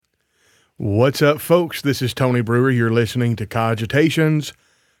What's up, folks? This is Tony Brewer. You're listening to Cogitations.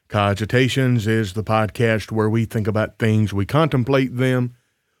 Cogitations is the podcast where we think about things, we contemplate them,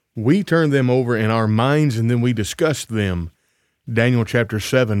 we turn them over in our minds, and then we discuss them. Daniel chapter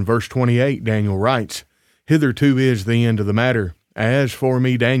 7, verse 28, Daniel writes, "Hitherto is the end of the matter. As for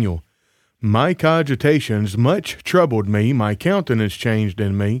me, Daniel, my cogitations much troubled me, my countenance changed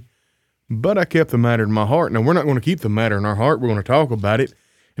in me, but I kept the matter in my heart." Now, we're not going to keep the matter in our heart. We're going to talk about it.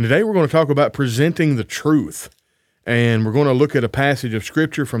 And today we're going to talk about presenting the truth. And we're going to look at a passage of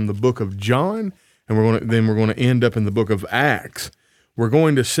Scripture from the book of John, and we're going to end up in the book of Acts. We're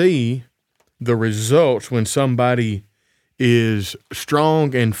going to see the results when somebody is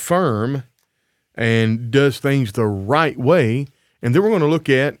strong and firm and does things the right way. And then we're going to look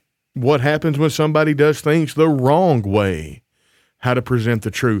at what happens when somebody does things the wrong way, how to present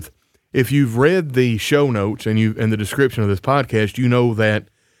the truth. If you've read the show notes and the description of this podcast, you know that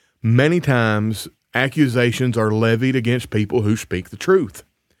many times accusations are levied against people who speak the truth.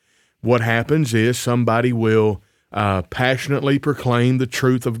 What happens is somebody will passionately proclaim the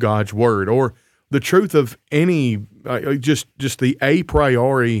truth of God's word, or the truth of any, just the a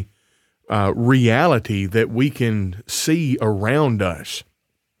priori reality that we can see around us.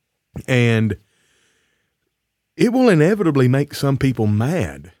 And it will inevitably make some people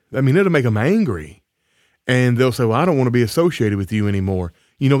mad. I mean, it'll make them angry. And they'll say, well, I don't want to be associated with you anymore.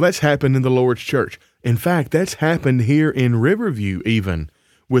 You know, that's happened in the Lord's church. In fact, that's happened here in Riverview even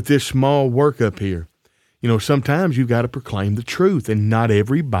with this small work up here. You know, sometimes you've got to proclaim the truth, and not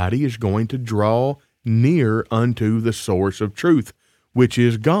everybody is going to draw near unto the source of truth, which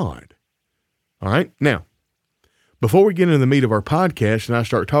is God. All right. Now, before we get into the meat of our podcast and I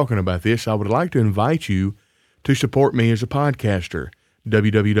start talking about this, I would like to invite you to support me as a podcaster.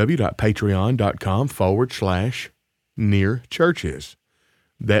 www.patreon.com/nearchurches.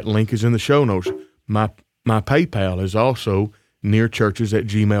 That link is in the show notes. My PayPal is also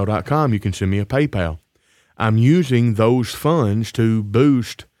nearchurches@gmail.com. You can send me a PayPal. I'm using those funds to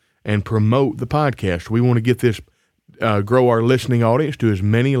boost and promote the podcast. We want to get this, grow our listening audience to as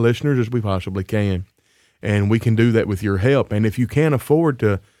many listeners as we possibly can. And we can do that with your help. And if you can't afford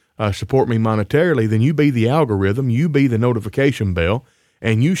to support me monetarily, then you be the algorithm, you be the notification bell,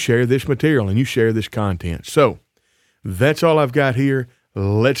 and you share this material and you share this content. So that's all I've got here.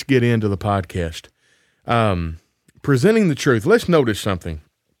 Let's get into the podcast. Presenting the truth. Let's notice something.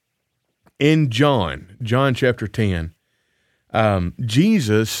 In John chapter 10,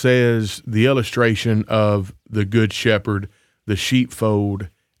 Jesus says the illustration of the good shepherd, the sheepfold,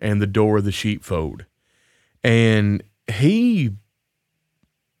 and the door of the sheepfold. And he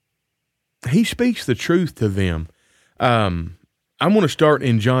speaks the truth to them. I'm going to start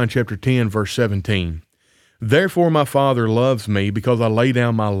in John chapter 10, verse 17. "Therefore my Father loves me, because I lay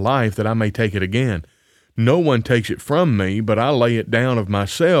down my life that I may take it again. No one takes it from me, but I lay it down of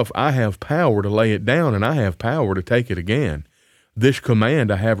myself. I have power to lay it down, and I have power to take it again. This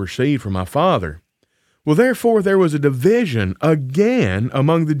command I have received from my Father." Well, therefore there was a division again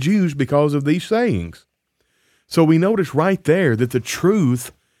among the Jews because of these sayings. So we notice right there that the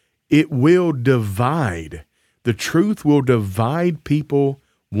truth, it will divide. The truth will divide people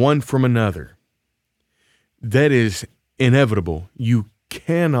one from another. That is inevitable. You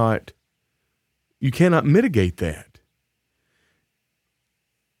cannot mitigate that.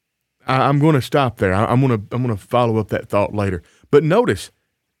 I'm going to stop there. I'm going to follow up that thought later. But notice,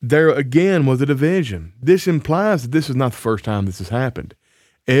 there again was a division. This implies that this is not the first time this has happened.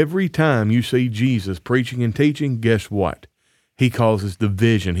 Every time you see Jesus preaching and teaching, guess what? He causes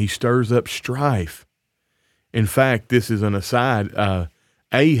division. He stirs up strife. In fact, this is an aside.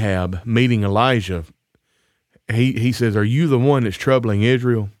 Ahab meeting Elijah, he says, "Are you the one that's troubling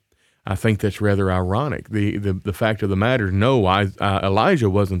Israel?" I think that's rather ironic. The fact of the matter is, no, Elijah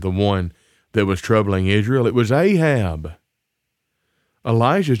wasn't the one that was troubling Israel. It was Ahab.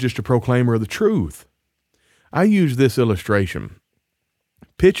 Elijah is just a proclaimer of the truth. I use this illustration.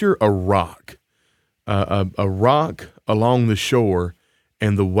 Picture a rock, a rock along the shore,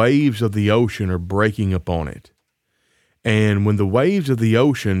 and the waves of the ocean are breaking upon it. And when the waves of the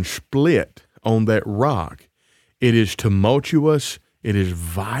ocean split on that rock, it is tumultuous, it is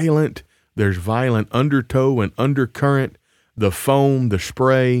violent, there's violent undertow and undercurrent, the foam, the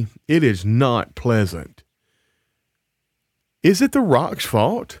spray, it is not pleasant. Is it the rock's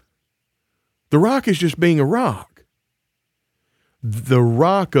fault? The rock is just being a rock. The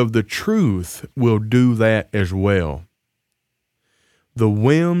rock of the truth will do that as well. The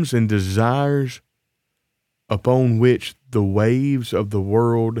whims and desires upon which the waves of the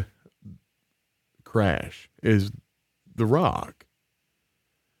world crash is the rock.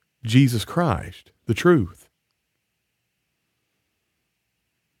 Jesus Christ, the truth.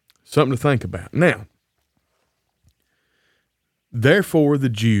 Something to think about. Now, therefore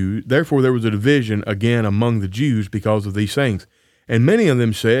there was a division again among the Jews because of these things. And many of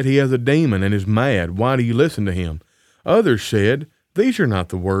them said, he has a demon and is mad. Why do you listen to him? Others said, these are not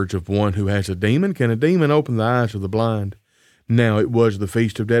the words of one who has a demon. Can a demon open the eyes of the blind? Now it was the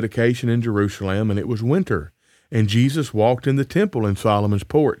feast of dedication in Jerusalem, and it was winter. And Jesus walked in the temple in Solomon's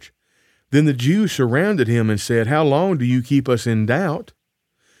porch. Then the Jews surrounded him and said, how long do you keep us in doubt?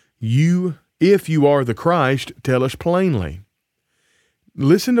 If you are the Christ, tell us plainly.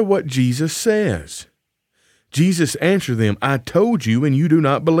 Listen to what Jesus says. Jesus answered them, I told you, and you do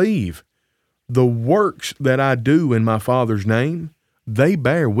not believe. The works that I do in my Father's name, they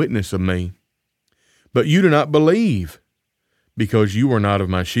bear witness of me. But you do not believe, because you are not of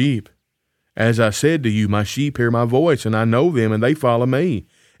my sheep. As I said to you, my sheep hear my voice, and I know them, and they follow me.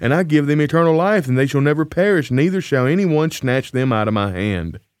 And I give them eternal life, and they shall never perish, neither shall anyone snatch them out of my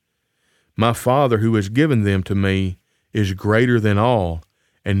hand. My Father who has given them to me is greater than all,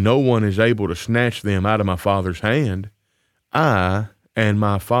 and no one is able to snatch them out of my Father's hand. I and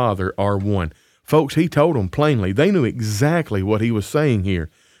my Father are one. Folks, he told them plainly. They knew exactly what he was saying here.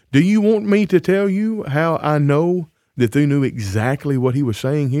 Do you want me to tell you how I know that they knew exactly what he was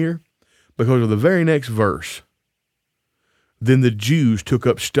saying here? Because of the very next verse. Then the Jews took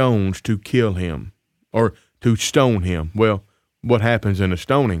up stones to kill him, or to stone him. Well, what happens in a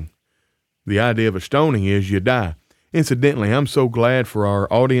stoning? The idea of a stoning is you die. Incidentally, I'm so glad for our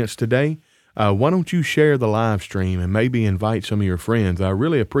audience today. Why don't you share the live stream and maybe invite some of your friends? I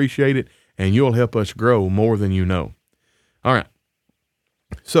really appreciate it, and you'll help us grow more than you know. All right.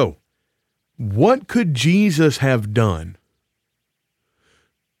 So, what could Jesus have done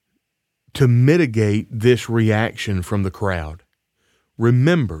to mitigate this reaction from the crowd?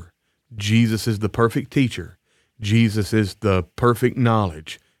 Remember, Jesus is the perfect teacher. Jesus is the perfect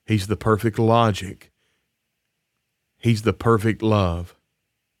knowledge. He's the perfect logic. He's the perfect love.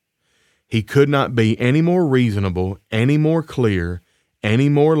 He could not be any more reasonable, any more clear, any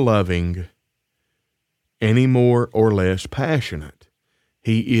more loving, any more or less passionate.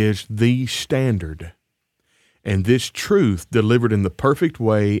 He is the standard. And this truth, delivered in the perfect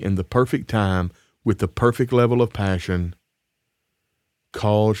way, in the perfect time, with the perfect level of passion,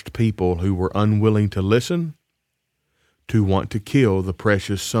 caused people who were unwilling to listen to want to kill the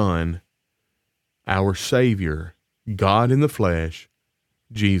precious Son, our Savior, God in the flesh,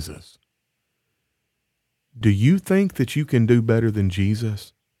 Jesus. Do you think that you can do better than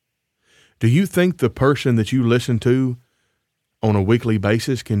Jesus? Do you think the person that you listen to on a weekly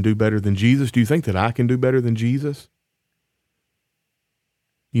basis can do better than Jesus? Do you think that I can do better than Jesus?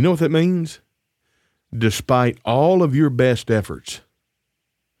 You know what that means? Despite all of your best efforts,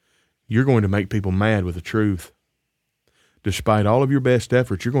 you're going to make people mad with the truth. Despite all of your best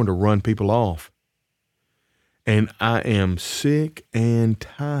efforts, you're going to run people off. And I am sick and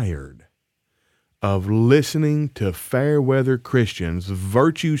tired of listening to fair weather Christians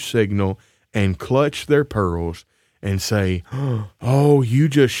virtue signal and clutch their pearls and say, oh, you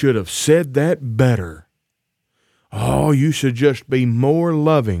just should have said that better. Oh, you should just be more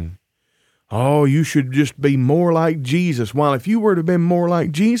loving. Oh, you should just be more like Jesus. While if you were to have been more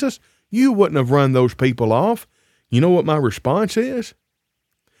like Jesus, you wouldn't have run those people off. You know what my response is?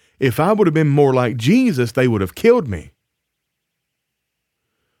 If I would have been more like Jesus, they would have killed me.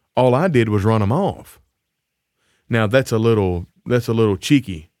 All I did was run them off. Now that's a little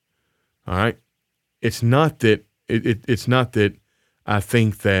cheeky. All right. It's not that I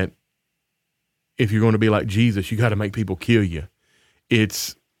think that if you're going to be like Jesus, you got to make people kill you.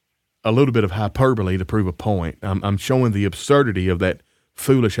 It's a little bit of hyperbole to prove a point. I'm showing the absurdity of that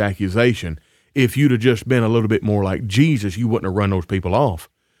foolish accusation. If you'd have just been a little bit more like Jesus, you wouldn't have run those people off.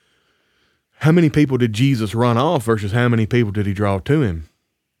 How many people did Jesus run off versus how many people did he draw to him?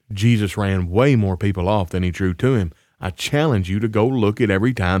 Jesus ran way more people off than he drew to him. I challenge you to go look at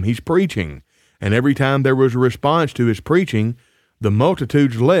every time he's preaching. And every time there was a response to his preaching, the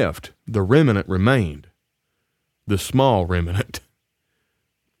multitudes left, the remnant remained. The small remnant.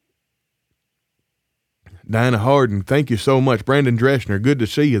 Dinah Harden, thank you so much. Brandon Dressner, good to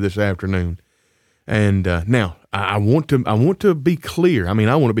see you this afternoon. And now, I want to be clear. I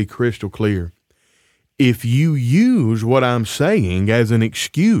want to be crystal clear. If you use what I'm saying as an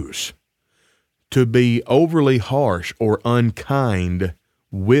excuse to be overly harsh or unkind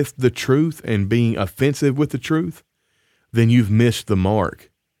with the truth and being offensive with the truth, then you've missed the mark.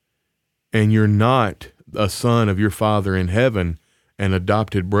 And you're not a son of your Father in heaven, an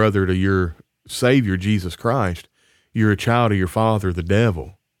adopted brother to your Savior, Jesus Christ. You're a child of your father, the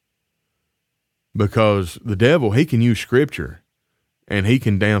devil. because the devil, he can use scripture and he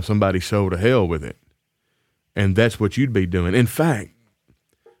can damn somebody's soul to hell with it. And that's what you'd be doing. In fact,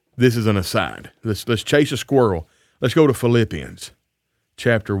 this is an aside. Let's chase a squirrel. Let's go to Philippians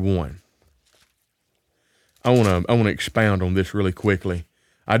chapter 1. I want to expound on this really quickly.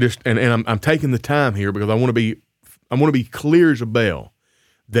 I'm taking the time here because I want to be clear as a bell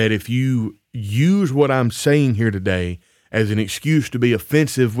that if you use what I'm saying here today as an excuse to be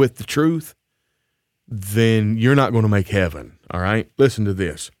offensive with the truth, then you're not going to make heaven. All right? Listen to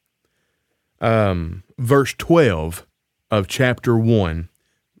this. Verse 12 of chapter 1,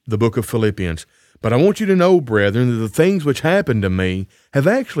 the book of Philippians. But I want you to know, brethren, that the things which happened to me have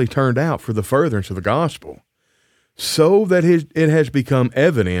actually turned out for the furtherance of the gospel, so that it has become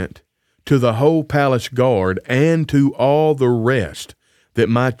evident to the whole palace guard and to all the rest that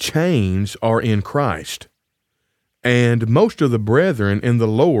my chains are in Christ. And most of the brethren in the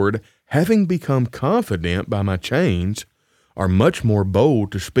Lord, having become confident by my chains, are much more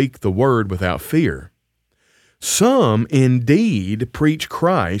bold to speak the word without fear. Some indeed preach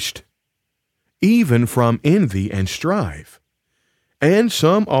Christ, even from envy and strife, and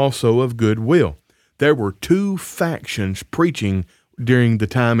some also of good will. There were two factions preaching during the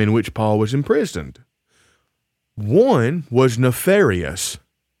time in which Paul was imprisoned. One was nefarious.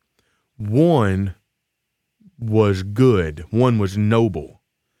 One was good. One was noble.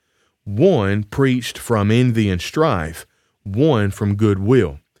 One preached from envy and strife. One from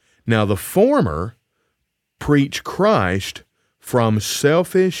goodwill. Now the former preach Christ from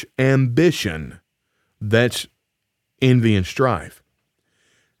selfish ambition. That's envy and strife.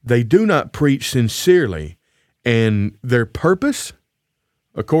 They do not preach sincerely, and their purpose,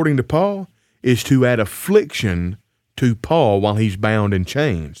 according to Paul, is to add affliction to Paul while he's bound in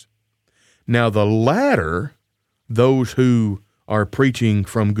chains. Now the latter, those who are preaching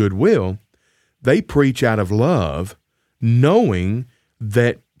from goodwill, they preach out of love, knowing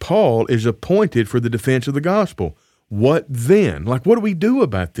that Paul is appointed for the defense of the gospel. What then? What do we do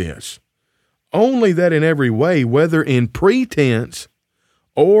about this? Only that in every way, whether in pretense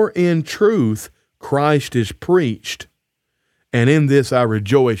or in truth, Christ is preached. And in this I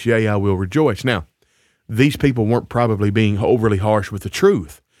rejoice, yea, I will rejoice. Now, these people weren't probably being overly harsh with the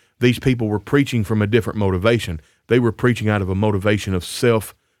truth. These people were preaching from a different motivation. They were preaching out of a motivation of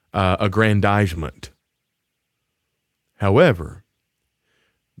self-aggrandizement. However,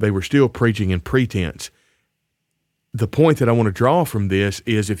 they were still preaching in pretense. The point that I want to draw from this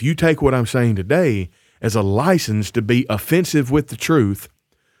is if you take what I'm saying today as a license to be offensive with the truth,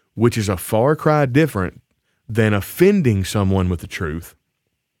 which is a far cry different than offending someone with the truth,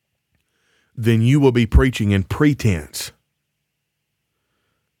 then you will be preaching in pretense,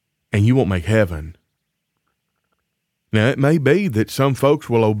 and you won't make heaven. Now, it may be that some folks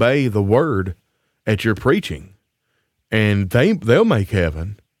will obey the word at your preaching, and they'll make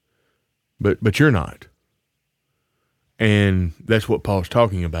heaven, but you're not. And that's what Paul's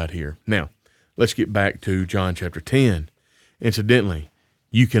talking about here. Now, let's get back to John chapter 10. Incidentally,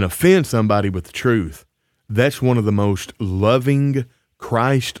 you can offend somebody with the truth. That's one of the most loving,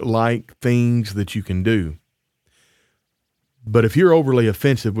 Christ-like things that you can do. But if you're overly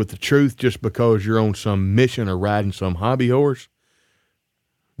offensive with the truth just because you're on some mission or riding some hobby horse,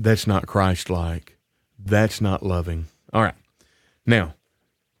 that's not Christ-like. That's not loving. All right. Now,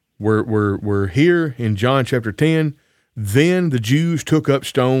 we're here in John chapter 10. Then the Jews took up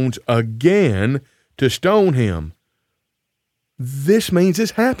stones again to stone him. This means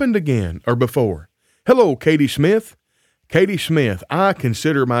it's happened again or before. Hello, Katie Smith. Katie Smith, I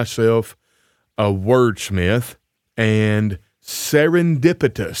consider myself a wordsmith, and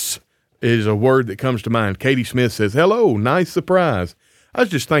serendipitous is a word that comes to mind. Katie Smith says, hello, nice surprise. I was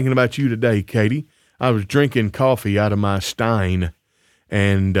just thinking about you today, Katie. I was drinking coffee out of my stein,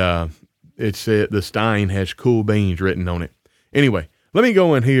 and it said the stein has cool beans written on it. Anyway, let me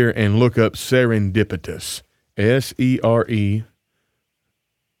go in here and look up serendipitous. Serendipity.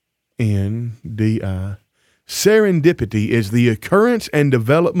 Serendipity is the occurrence and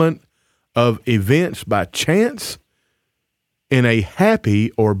development of events by chance in a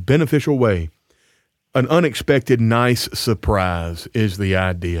happy or beneficial way. An unexpected nice surprise is the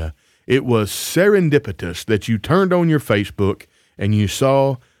idea. It was serendipitous that you turned on your Facebook and you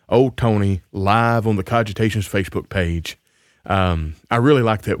saw old Tony live on the Cogitations Facebook page. I really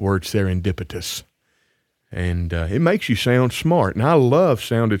like that word serendipitous. And it makes you sound smart. And I love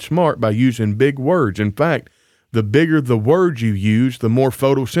sounding smart by using big words. In fact, the bigger the words you use, the more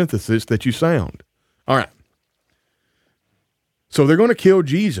photosynthesis that you sound. All right. So they're going to kill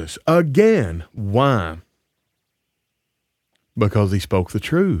Jesus again. Why? Because he spoke the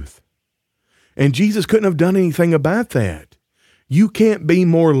truth. And Jesus couldn't have done anything about that. You can't be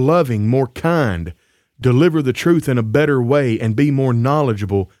more loving, more kind, deliver the truth in a better way, and be more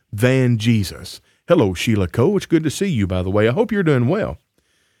knowledgeable than Jesus. Hello, Sheila Cole. It's good to see you, by the way. I hope you're doing well.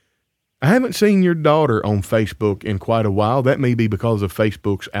 I haven't seen your daughter on Facebook in quite a while. That may be because of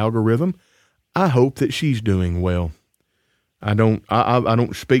Facebook's algorithm. I hope that she's doing well. I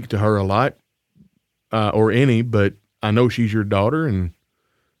don't speak to her a lot, or any, but I know she's your daughter, and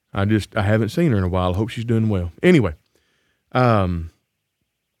I haven't seen her in a while. I hope she's doing well. Anyway,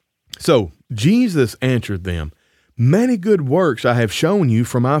 so Jesus answered them, "Many good works I have shown you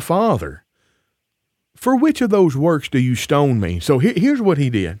from my Father. For which of those works do you stone me?" So here's what he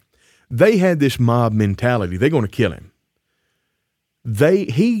did. They had this mob mentality. They're going to kill him.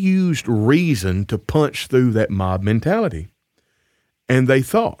 He used reason to punch through that mob mentality. And they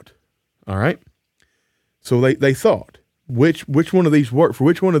thought, all right? So they thought, for which one of these works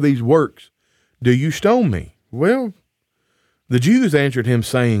do you stone me? Well, the Jews answered him,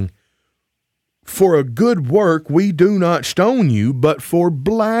 saying, "For a good work we do not stone you, but for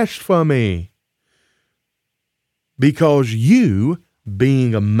blasphemy. Because you,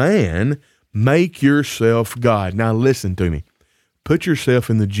 being a man, make yourself God." Now listen to me. Put yourself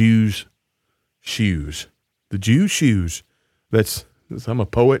in the Jews' shoes. The Jews' shoes. I'm a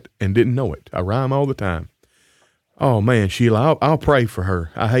poet and didn't know it. I rhyme all the time. Oh man, Sheila, I'll pray for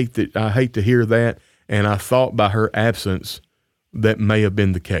her. I hate to hear that, and I thought by her absence that may have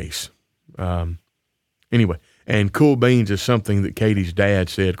been the case. Anyway, and cool beans is something that Katie's dad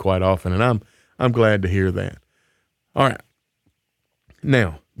said quite often, and I'm glad to hear that. All right.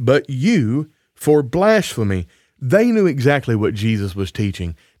 Now, but you, for blasphemy. They knew exactly what Jesus was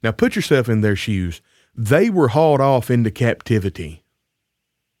teaching. Now put yourself in their shoes. They were hauled off into captivity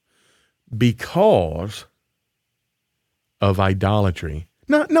because of idolatry.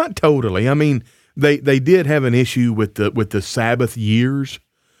 Not totally. I mean, they did have an issue with the Sabbath years,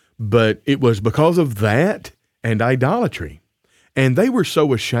 but it was because of that and idolatry. And they were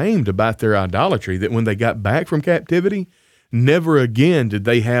so ashamed about their idolatry that when they got back from captivity, never again did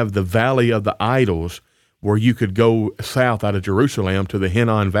they have the Valley of the Idols, where you could go south out of Jerusalem to the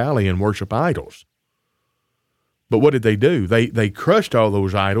Hinnom Valley and worship idols. But what did they do? They crushed all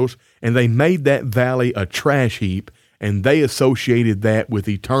those idols, and they made that valley a trash heap, and they associated that with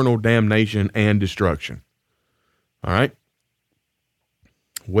eternal damnation and destruction. All right?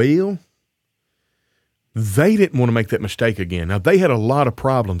 Well, they didn't want to make that mistake again. Now, they had a lot of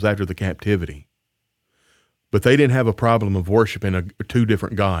problems after the captivity, but they didn't have a problem of worshiping two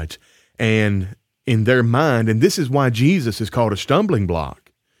different gods. And in their mind, and this is why Jesus is called a stumbling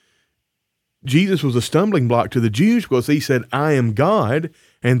block. Jesus was a stumbling block to the Jews because he said, "I am God."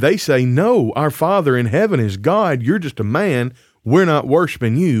 And they say, "No, our Father in heaven is God. You're just a man. We're not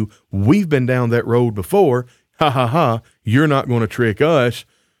worshiping you. We've been down that road before. Ha ha ha. You're not going to trick us.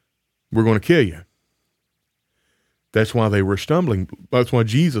 We're going to kill you." That's why they were stumbling. That's why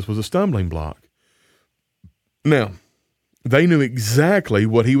Jesus was a stumbling block. Now, they knew exactly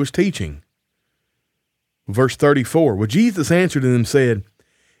what he was teaching. Verse 34, well, Jesus answered them and said,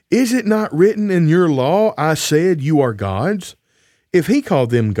 "Is it not written in your law, I said you are gods? If he called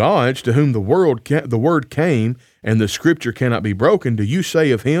them gods to whom the word came and the scripture cannot be broken, do you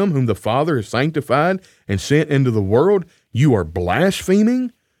say of him whom the Father has sanctified and sent into the world, you are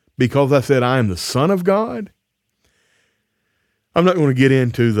blaspheming because I said I am the Son of God?" I'm not going to get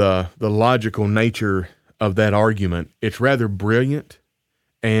into the logical nature of that argument. It's rather brilliant,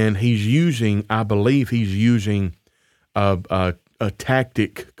 and I believe he's using a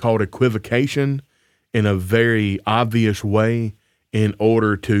tactic called equivocation in a very obvious way in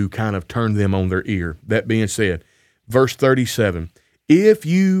order to kind of turn them on their ear. That being said, verse 37, if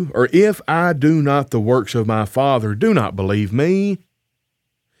I do not the works of my Father, do not believe me.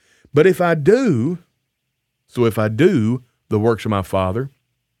 But if I do the works of my Father,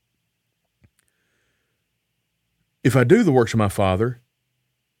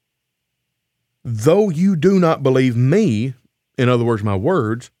 though you do not believe me, in other words, my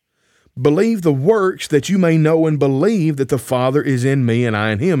words, believe the works that you may know and believe that the Father is in me and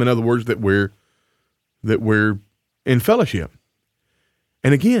I in him. In other words, that we're in fellowship.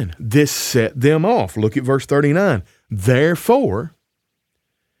 And again, this set them off. Look at verse 39. Therefore,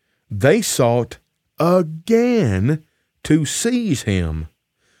 they sought again to seize him,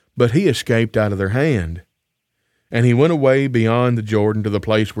 but he escaped out of their hand. And he went away beyond the Jordan to the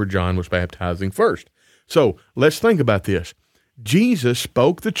place where John was baptizing first. So let's think about this. Jesus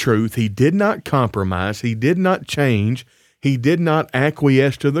spoke the truth. He did not compromise. He did not change. He did not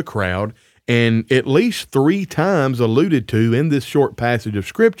acquiesce to the crowd. And at least 3 times alluded to in this short passage of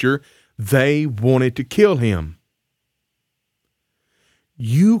Scripture, They wanted to kill him.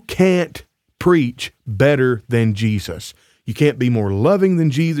 You can't preach better than Jesus. You can't be more loving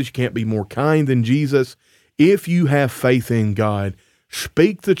than Jesus. You can't be more kind than Jesus. If you have faith in God,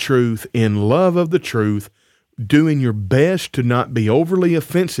 speak the truth in love of the truth, doing your best to not be overly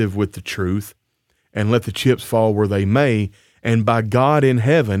offensive with the truth, and let the chips fall where they may. And by God in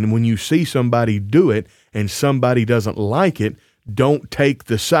heaven, when you see somebody do it and somebody doesn't like it, don't take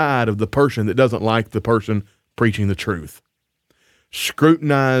the side of the person that doesn't like the person preaching the truth.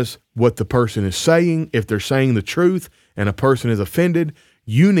 Scrutinize what the person is saying. If they're saying the truth and a person is offended,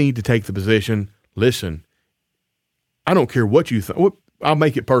 you need to take the position, listen, I don't care what you think. I'll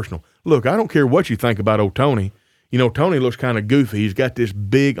make it personal. Look, I don't care what you think about old Tony. You know, Tony looks kind of goofy. He's got this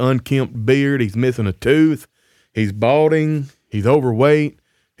big unkempt beard. He's missing a tooth. He's balding. He's overweight.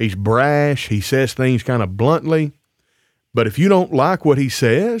 He's brash. He says things kind of bluntly. But if you don't like what he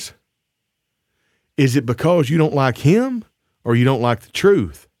says, is it because you don't like him or you don't like the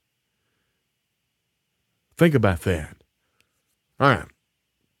truth? Think about that. All right.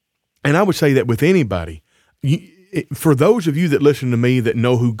 And I would say that with anybody. For those of you that listen to me that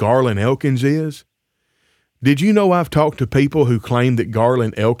know who Garland Elkins is, did you know I've talked to people who claim that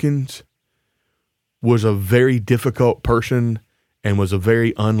Garland Elkins was a very difficult person and was a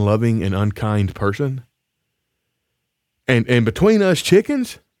very unloving and unkind person? And between us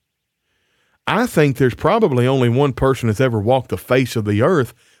chickens, I think there's probably only one person that's ever walked the face of the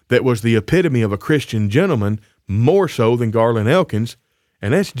earth that was the epitome of a Christian gentleman, more so than Garland Elkins,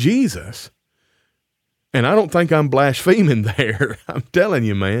 and that's Jesus. And I don't think I'm blaspheming there. I'm telling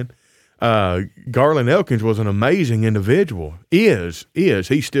you, man. Garland Elkins was an amazing individual. He's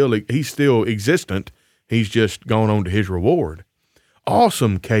still existent. He's just gone on to his reward.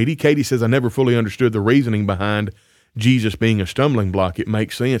 Awesome, Katie. Katie says, I never fully understood the reasoning behind Jesus being a stumbling block. It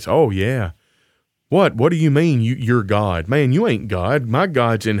makes sense. Oh, yeah. What do you mean you're God? Man, you ain't God. My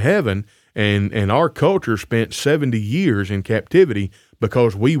God's in heaven, and our culture spent 70 years in captivity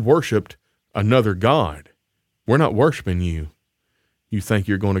because we worshiped another God. We're not worshiping you. You think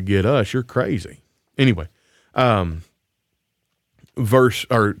you're going to get us. You're crazy. Anyway, Katie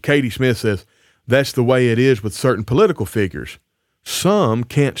Smith says, that's the way it is with certain political figures. Some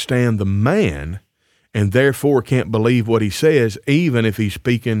can't stand the man and therefore can't believe what he says, even if he's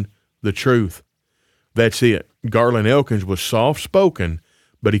speaking the truth. That's it. Garland Elkins was soft-spoken,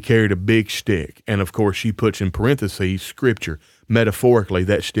 but he carried a big stick. And, of course, she puts in parentheses Scripture. Metaphorically,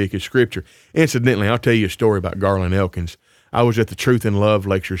 that stick is Scripture. Incidentally, I'll tell you a story about Garland Elkins. I was at the Truth and Love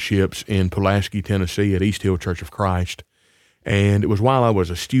lectureships in Pulaski, Tennessee at East Hill Church of Christ. And it was while I was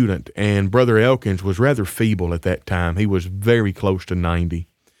a student. And Brother Elkins was rather feeble at that time. He was very close to 90.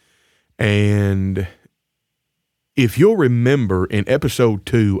 And if you'll remember in Episode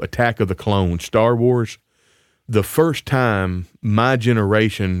 2, Attack of the Clones, Star Wars, the first time my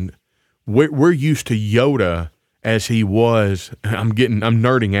generation, we're used to Yoda as he was. I'm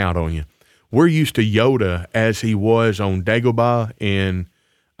nerding out on you. We're used to Yoda as he was on Dagobah in,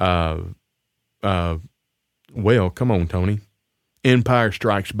 come on, Tony. Empire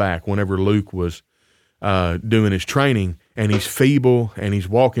Strikes Back, whenever Luke was doing his training, and he's feeble and he's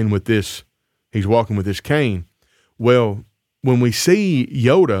walking with this cane. Well, when we see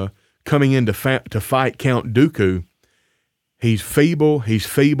Yoda coming in to fight Count Dooku, he's feeble,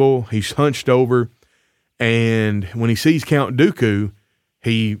 he's hunched over, and when he sees Count Dooku,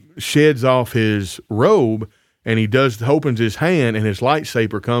 he sheds off his robe and he opens his hand, and his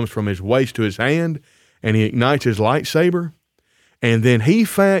lightsaber comes from his waist to his hand, and he ignites his lightsaber. And then he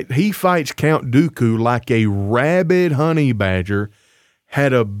fights Count Dooku like a rabid honey badger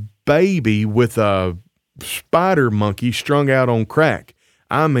had a baby with a spider monkey strung out on crack.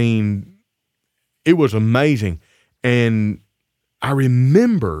 I mean, it was amazing. And I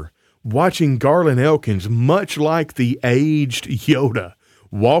remember watching Garland Elkins, much like the aged Yoda,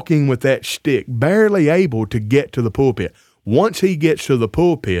 walking with that stick, barely able to get to the pulpit. Once he gets to the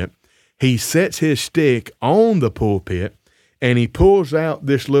pulpit, he sets his stick on the pulpit, and he pulls out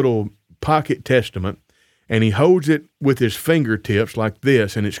this little pocket testament, and he holds it with his fingertips like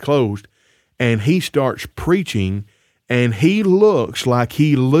this, and it's closed, and he starts preaching, and he looks like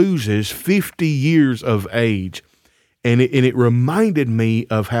he loses 50 years of age. And it reminded me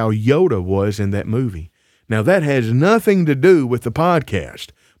of how Yoda was in that movie. Now, that has nothing to do with the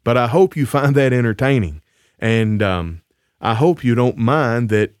podcast, but I hope you find that entertaining. And I hope you don't mind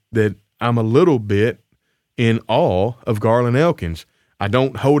that I'm a little bit in awe of Garland Elkins. I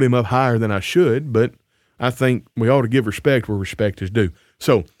don't hold him up higher than I should, but I think we ought to give respect where respect is due.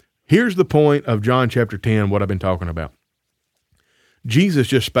 So here's the point of John chapter 10, what I've been talking about. Jesus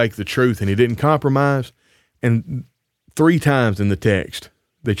just spake the truth and he didn't compromise. And 3 times in the text,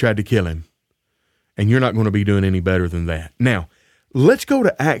 they tried to kill him. And you're not going to be doing any better than that. Now, let's go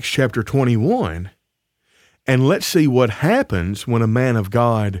to Acts chapter 21 and let's see what happens when a man of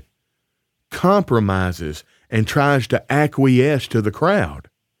God compromises and tries to acquiesce to the crowd.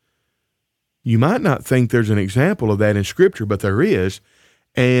 You might not think there's an example of that in Scripture, but there is.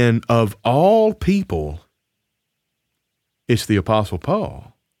 And of all people, it's the Apostle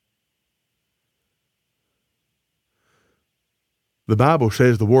Paul. The Bible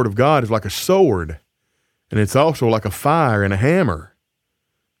says the Word of God is like a sword, and it's also like a fire and a hammer.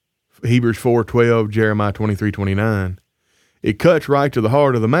 Hebrews 4:12, Jeremiah 23:29. It cuts right to the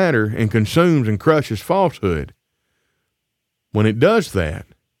heart of the matter and consumes and crushes falsehood. When it does that,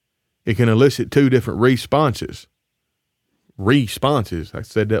 it can elicit 2 different responses. I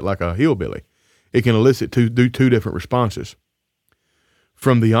said that like a hillbilly. It can elicit two different responses.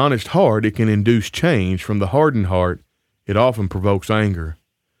 From the honest heart, it can induce change. From the hardened heart, it often provokes anger.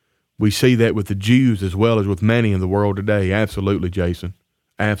 We see that with the Jews as well as with many in the world today. Absolutely, Jason.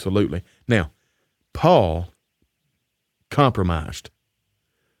 Absolutely. Now, Paul compromised.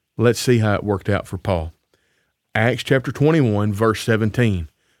 Let's see how it worked out for Paul. Acts chapter 21, verse 17.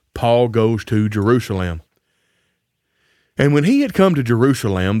 Paul goes to Jerusalem. And when he had come to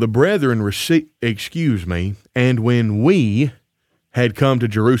Jerusalem, the brethren and when we had come to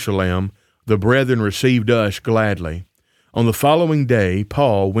Jerusalem, the brethren received us gladly. On the following day,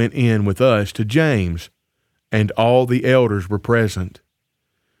 Paul went in with us to James, and all the elders were present.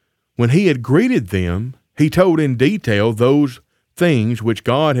 When he had greeted them, he told in detail those things which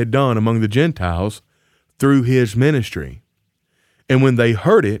God had done among the Gentiles through his ministry. And when they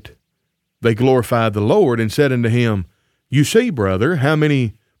heard it, they glorified the Lord and said unto him, You see, brother, how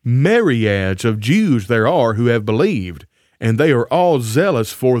many myriads of Jews there are who have believed, and they are all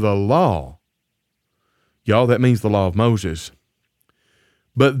zealous for the law. Y'all, that means the law of Moses.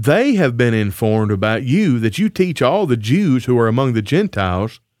 But they have been informed about you that you teach all the Jews who are among the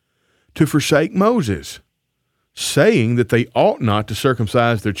Gentiles to forsake Moses, saying that they ought not to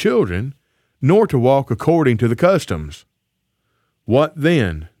circumcise their children, nor to walk according to the customs. What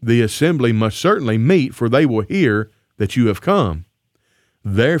then? The assembly must certainly meet, for they will hear that you have come.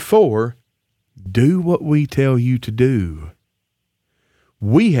 Therefore, do what we tell you to do.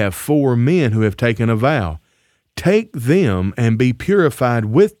 We have 4 men who have taken a vow. Take them and be purified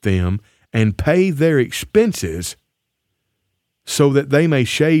with them and pay their expenses, so that they may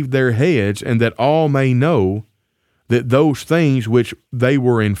shave their heads, and that all may know that those things which they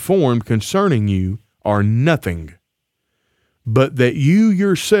were informed concerning you are nothing, but that you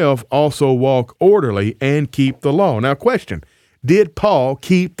yourself also walk orderly and keep the law. Now, question, did Paul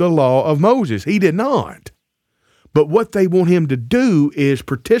keep the law of Moses? He did not. But what they want him to do is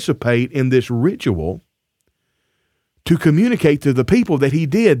participate in this ritual to communicate to the people that he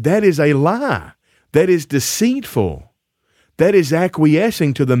did. That is a lie. That is deceitful. That is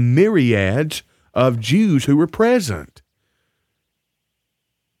acquiescing to the myriads of Jews who were present.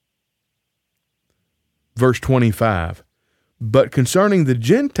 Verse 25, But concerning the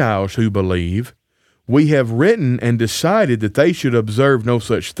Gentiles who believe, we have written and decided that they should observe no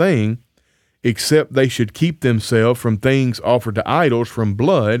such thing, except they should keep themselves from things offered to idols, from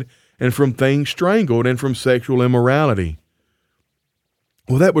blood, and from things strangled, and from sexual immorality.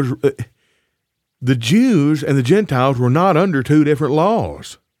 Well, that was... the Jews and the Gentiles were not under 2 different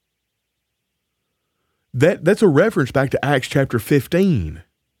laws. That's a reference back to Acts chapter 15.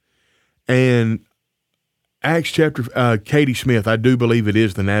 And Acts chapter, Katie Smith, I do believe it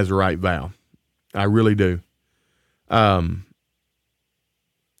is the Nazirite vow. I really do.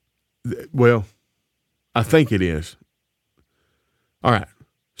 Well, I think it is. All right.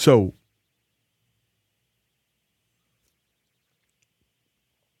 So,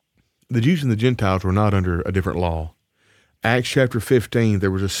 the Jews and the Gentiles were not under a different law. Acts chapter 15, there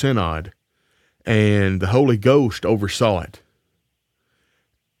was a synod, and the Holy Ghost oversaw it.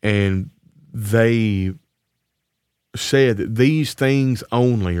 And they said that these things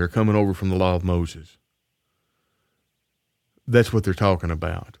only are coming over from the law of Moses. That's what they're talking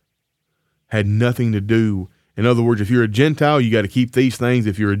about. Had nothing to do. In other words, if you're a Gentile, you got to keep these things.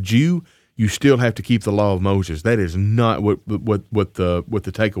 If you're a Jew, you still have to keep the law of Moses. That is not what the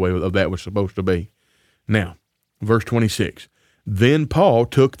takeaway of that was supposed to be. Now, verse 26. Then Paul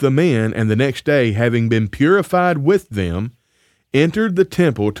took the men, and the next day, having been purified with them, entered the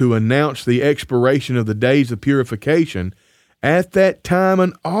temple to announce the expiration of the days of purification. At that time,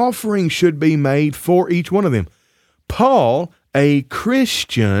 an offering should be made for each one of them. Paul, a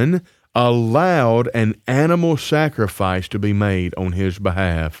Christian, allowed an animal sacrifice to be made on his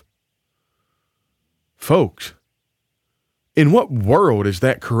behalf. Folks, in what world is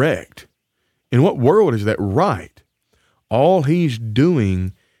that correct? In what world is that right? All he's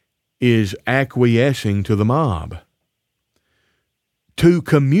doing is acquiescing to the mob to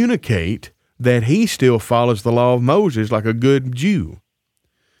communicate that he still follows the law of Moses like a good Jew.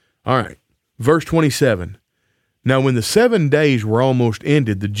 All right, verse 27. Now when the 7 days were almost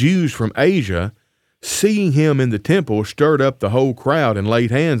ended, the Jews from Asia, seeing him in the temple, stirred up the whole crowd and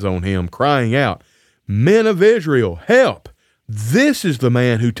laid hands on him, crying out, Men of Israel, help! This is the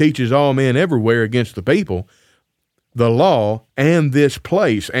man who teaches all men everywhere against the people, the law, and this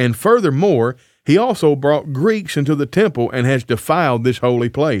place. And furthermore, he also brought Greeks into the temple and has defiled this holy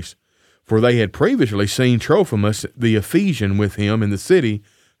place. For they had previously seen Trophimus the Ephesian with him in the city,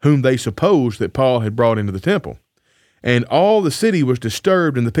 whom they supposed that Paul had brought into the temple. And all the city was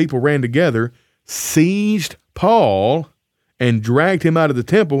disturbed, and the people ran together, seized Paul, and dragged him out of the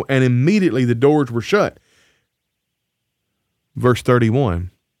temple, and immediately the doors were shut. Verse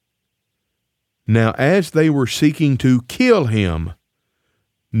 31. Now as they were seeking to kill him,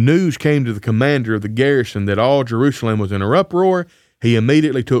 news came to the commander of the garrison that all Jerusalem was in an uproar. He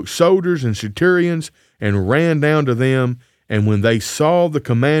immediately took soldiers and centurions and ran down to them. And when they saw the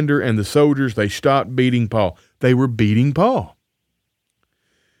commander and the soldiers, they stopped beating Paul. They were beating Paul.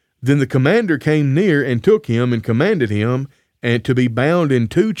 Then the commander came near and took him and commanded him and to be bound in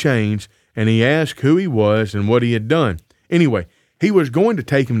 2 chains. And he asked who he was and what he had done. Anyway, he was going to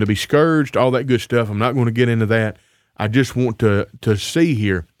take him to be scourged, all that good stuff. I'm not going to get into that. I just want to see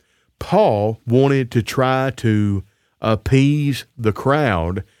here. Paul wanted to try to appease the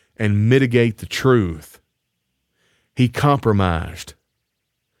crowd and mitigate the truth. He compromised.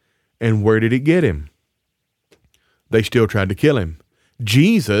 And where did it get him? They still tried to kill him.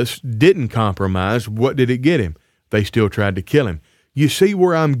 Jesus didn't compromise. What did it get him? They still tried to kill him. You see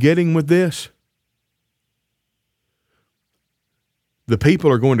where I'm getting with this? The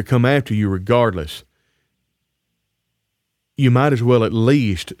people are going to come after you regardless. You might as well at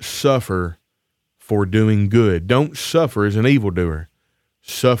least suffer for doing good. Don't suffer as an evildoer.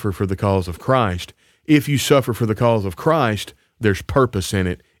 Suffer for the cause of Christ. If you suffer for the cause of Christ, there's purpose in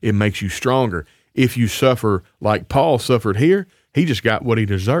it. It makes you stronger. If you suffer like Paul suffered here, he just got what he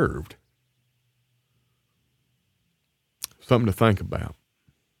deserved. Something to think about.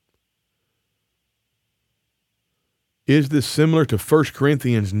 Is this similar to 1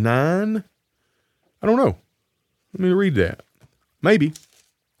 Corinthians 9? I don't know. Let me read that. Maybe.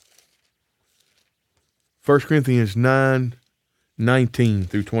 1 Corinthians 9, 19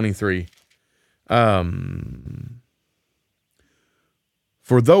 through 23.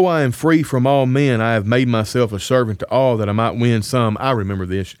 For though I am free from all men, I have made myself a servant to all that I might win some. I remember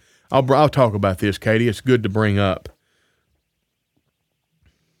this. I'll talk about this, Katie. It's good to bring up.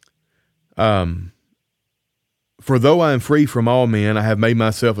 For though I am free from all men, I have made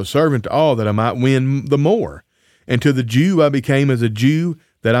myself a servant to all that I might win the more. And to the Jew I became as a Jew,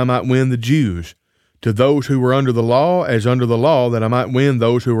 that I might win the Jews. To those who were under the law, as under the law, that I might win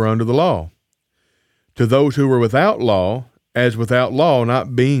those who were under the law. To those who were without law, as without law,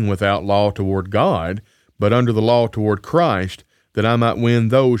 not being without law toward God, but under the law toward Christ, that I might win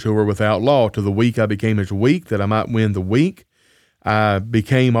those who were without law. To the weak I became as weak, that I might win the weak. I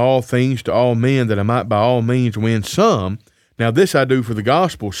became all things to all men, that I might by all means win some. Now this I do for the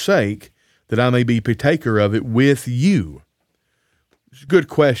gospel's sake, that I may be partaker of it with you. It's a good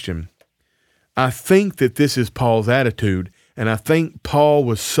question. I think that this is Paul's attitude, and I think Paul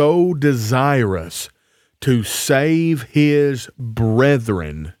was so desirous to save his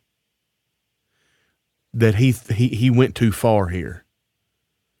brethren that he went too far here.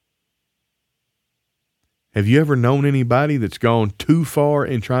 Have you ever known anybody that's gone too far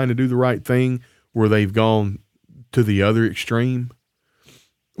in trying to do the right thing where they've gone to the other extreme?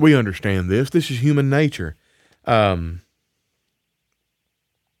 We understand this. This is human nature. Let's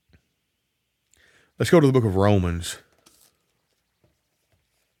go to the book of Romans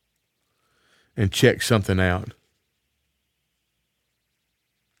and check something out.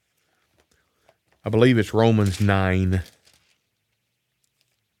 I believe it's Romans 9.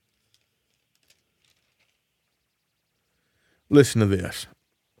 Listen to this.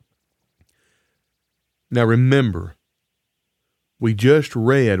 Now remember, we just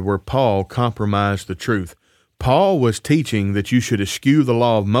read where Paul compromised the truth. Paul was teaching that you should eschew the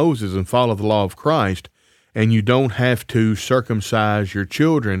law of Moses and follow the law of Christ, and you don't have to circumcise your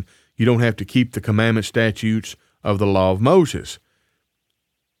children. You don't have to keep the commandment statutes of the law of Moses.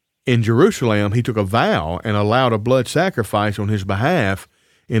 In Jerusalem, he took a vow and allowed a blood sacrifice on his behalf,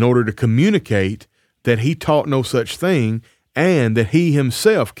 in order to communicate that he taught no such thing and that he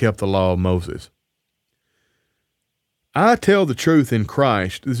himself kept the law of Moses. I tell the truth in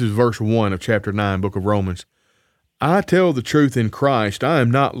Christ. This is verse 1 of chapter 9, book of Romans. I tell the truth in Christ. I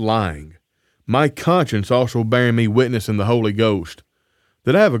am not lying. My conscience also bearing me witness in the Holy Ghost,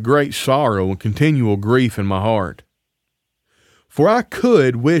 that I have a great sorrow and continual grief in my heart. For I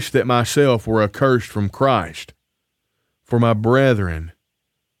could wish that myself were accursed from Christ, for my brethren,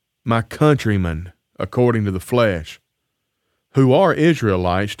 my countrymen, according to the flesh, who are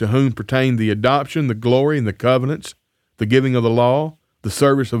Israelites, to whom pertain the adoption, the glory, and the covenants, the giving of the law, the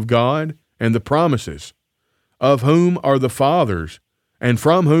service of God, and the promises, of whom are the fathers, and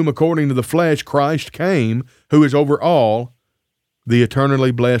from whom, according to the flesh, Christ came, who is over all, the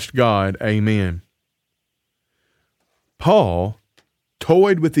eternally blessed God. Amen. Paul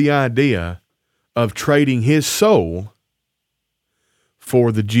toyed with the idea of trading his soul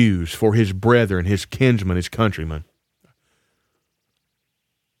for the Jews, for his brethren, his kinsmen, his countrymen.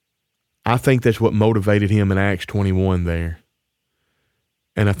 I think that's what motivated him in Acts 21 there.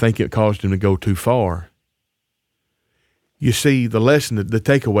 And I think it caused him to go too far. You see, the lesson, the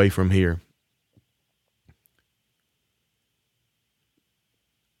takeaway from here,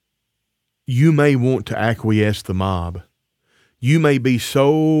 you may want to acquiesce the mob. You may be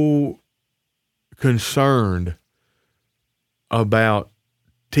so concerned about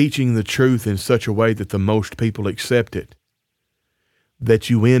teaching the truth in such a way that the most people accept it, that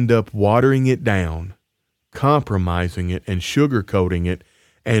you end up watering it down, compromising it, and sugarcoating it,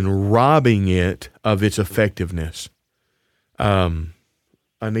 and robbing it of its effectiveness. Hold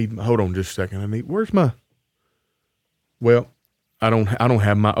on just a second. Where's my, well, I don't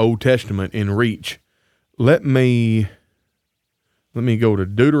have my Old Testament in reach. Let me go to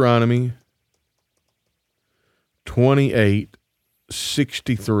Deuteronomy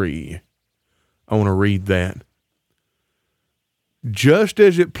 28:63. I want to read that. Just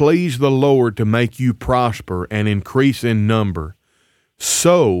as it pleased the Lord to make you prosper and increase in number,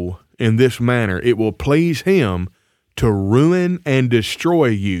 so in this manner it will please him to ruin and destroy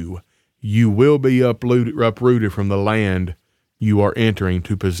you. You will be uprooted from the land you are entering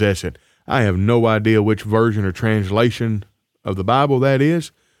to possess it. I have no idea which version or translation of the Bible that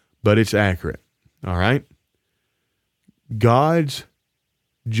is, but it's accurate. All right? God's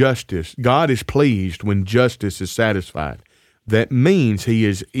justice. God is pleased when justice is satisfied. That means he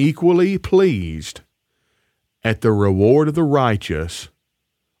is equally pleased at the reward of the righteous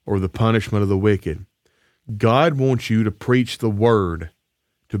or the punishment of the wicked. God wants you to preach the word,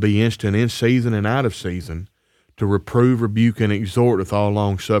 to be instant in season and out of season, to reprove, rebuke, and exhort with all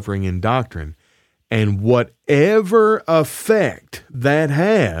long-suffering and doctrine. And whatever effect that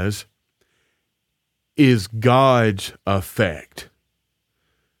has is God's effect.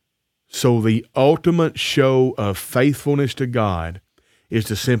 So the ultimate show of faithfulness to God is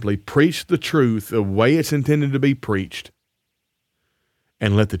to simply preach the truth the way it's intended to be preached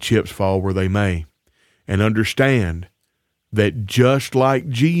and let the chips fall where they may. And understand that just like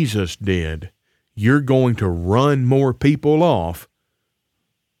Jesus did, you're going to run more people off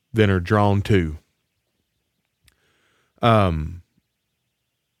than are drawn to. I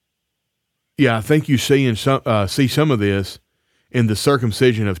think you see some of this in the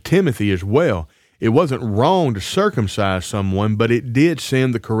circumcision of Timothy as well. It wasn't wrong to circumcise someone, but it did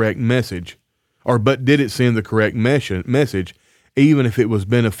send the correct message. Did it send the correct message, even if it was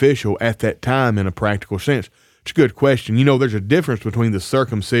beneficial at that time in a practical sense? It's a good question. You know, there's a difference between the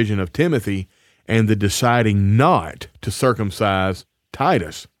circumcision of Timothy and the deciding not to circumcise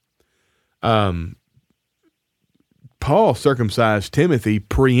Titus. Paul circumcised Timothy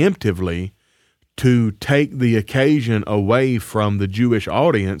preemptively to take the occasion away from the Jewish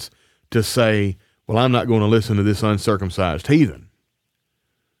audience to say, well, I'm not going to listen to this uncircumcised heathen.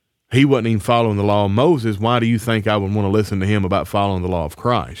 He wasn't even following the law of Moses. Why do you think I would want to listen to him about following the law of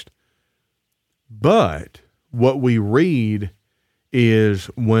Christ? But what we read is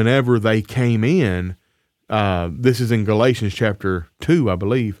whenever they came in, this is in Galatians chapter 2, I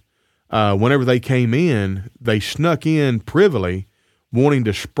believe. Whenever they came in, they snuck in privily, wanting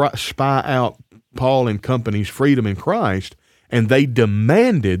to spy out Paul and company's freedom in Christ, and they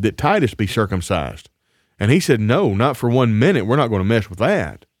demanded that Titus be circumcised. And he said, no, not for 1 minute. We're not going to mess with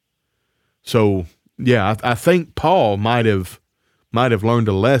that. So, yeah, I think Paul might have learned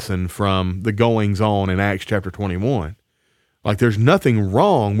a lesson from the goings on in Acts chapter 21. Like, there's nothing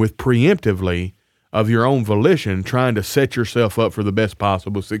wrong with preemptively, of your own volition, trying to set yourself up for the best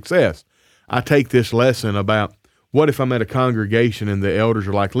possible success. I take this lesson about, what if I'm at a congregation and the elders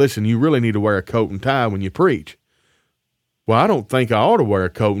are like, listen, you really need to wear a coat and tie when you preach. well, I don't think I ought to wear a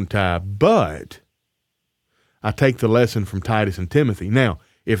coat and tie, but I take the lesson from Titus and Timothy. Now,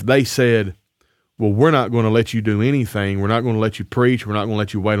 if they said, well, we're not going to let you do anything, we're not going to let you preach, we're not going to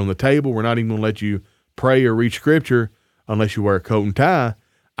let you wait on the table, we're not even going to let you pray or read scripture unless you wear a coat and tie,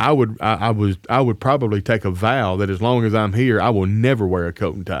 I would probably take a vow that as long as I'm here, I will never wear a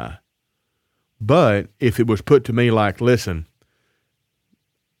coat and tie. But if it was put to me like, listen,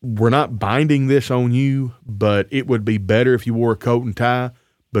 we're not binding this on you, but it would be better if you wore a coat and tie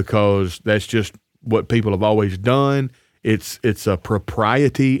because that's just what people have always done. It's a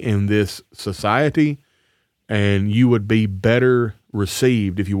propriety in this society, and you would be better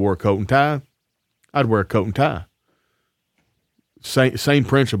received if you wore a coat and tie. I'd wear a coat and tie. Same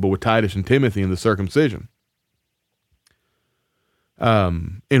principle with Titus and Timothy and the circumcision.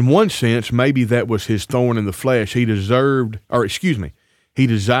 In one sense, maybe that was his thorn in the flesh. He desired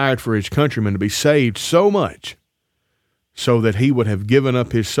for his countrymen to be saved so much so that he would have given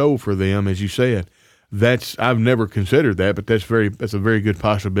up his soul for them, as you said. I've never considered that, but that's a very good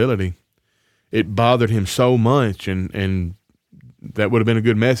possibility. It bothered him so much, and that would have been a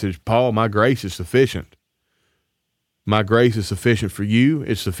good message. Paul, my grace is sufficient. My grace is sufficient for you.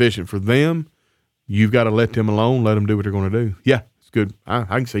 It's sufficient for them. You've got to let them alone. Let them do what they're going to do. Yeah, it's good. I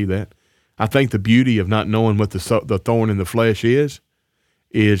can see that. I think the beauty of not knowing what the thorn in the flesh is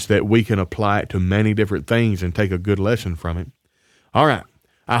that we can apply it to many different things and take a good lesson from it. All right.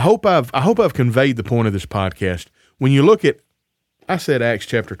 I hope I've conveyed the point of this podcast. When you look at, I said Acts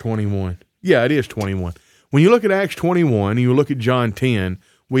chapter 21. Yeah, it is 21. When you look at Acts 21 and you look at John 10,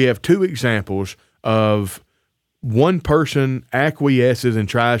 we have two examples of one person acquiesces and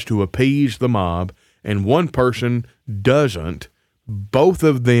tries to appease the mob, and one person doesn't. Both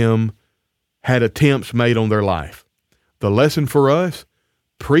of them had attempts made on their life. The lesson for us,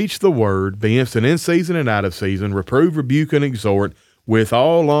 preach the word, be instant in season and out of season, reprove, rebuke, and exhort with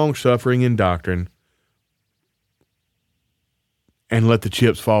all long-suffering and doctrine, and let the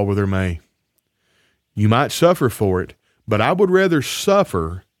chips fall where they may. You might suffer for it, but I would rather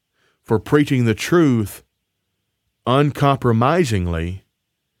suffer for preaching the truth uncompromisingly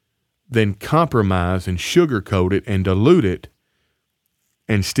than compromise and sugarcoat it and dilute it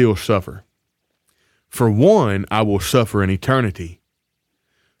and still suffer. For one, I will suffer in eternity.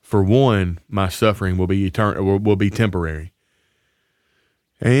 For one, my suffering will be temporary.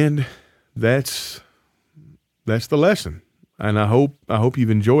 And that's the lesson. And I hope you've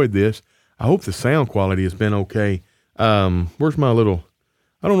enjoyed this. I hope the sound quality has been okay. Where's my little,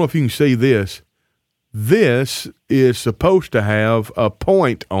 I don't know if you can see this. This is supposed to have a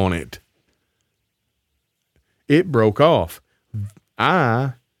point on it. It broke off.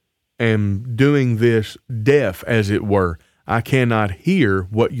 I am doing this deaf, as it were. I cannot hear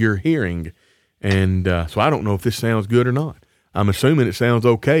what you're hearing. And so I don't know if this sounds good or not. I'm assuming it sounds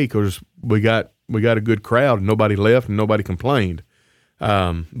okay because we got a good crowd and nobody left and nobody complained.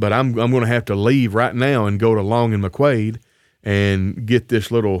 But I'm going to have to leave right now and go to Long and McQuaid and get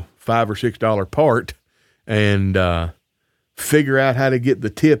this little $5 or $6 part and figure out how to get the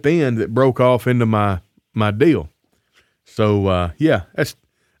tip end that broke off into my deal. So, yeah, that's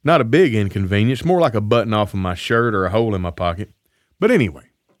not a big inconvenience, more like a button off of my shirt or a hole in my pocket. But anyway,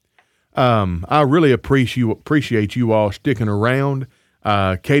 I really appreciate you all sticking around.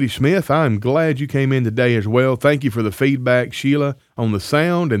 Katie Smith, I'm glad you came in today as well. Thank you for the feedback, Sheila, on the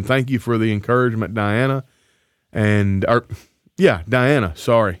sound, and thank you for the encouragement, Diana. Diana,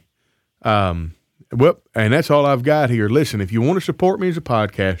 sorry. And that's all I've got here. Listen, if you want to support me as a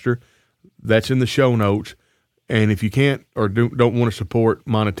podcaster, that's in the show notes. And if you can't or don't want to support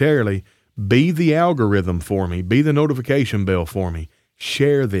monetarily, be the algorithm for me. Be the notification bell for me.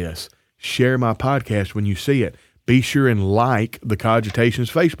 Share this. Share my podcast when you see it. Be sure and like the Cogitations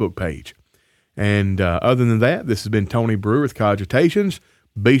Facebook page. And other than that, this has been Tony Brewer with Cogitations.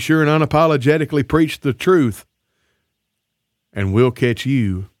 Be sure and unapologetically preach the truth. And we'll catch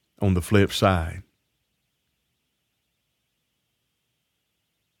you on the flip side.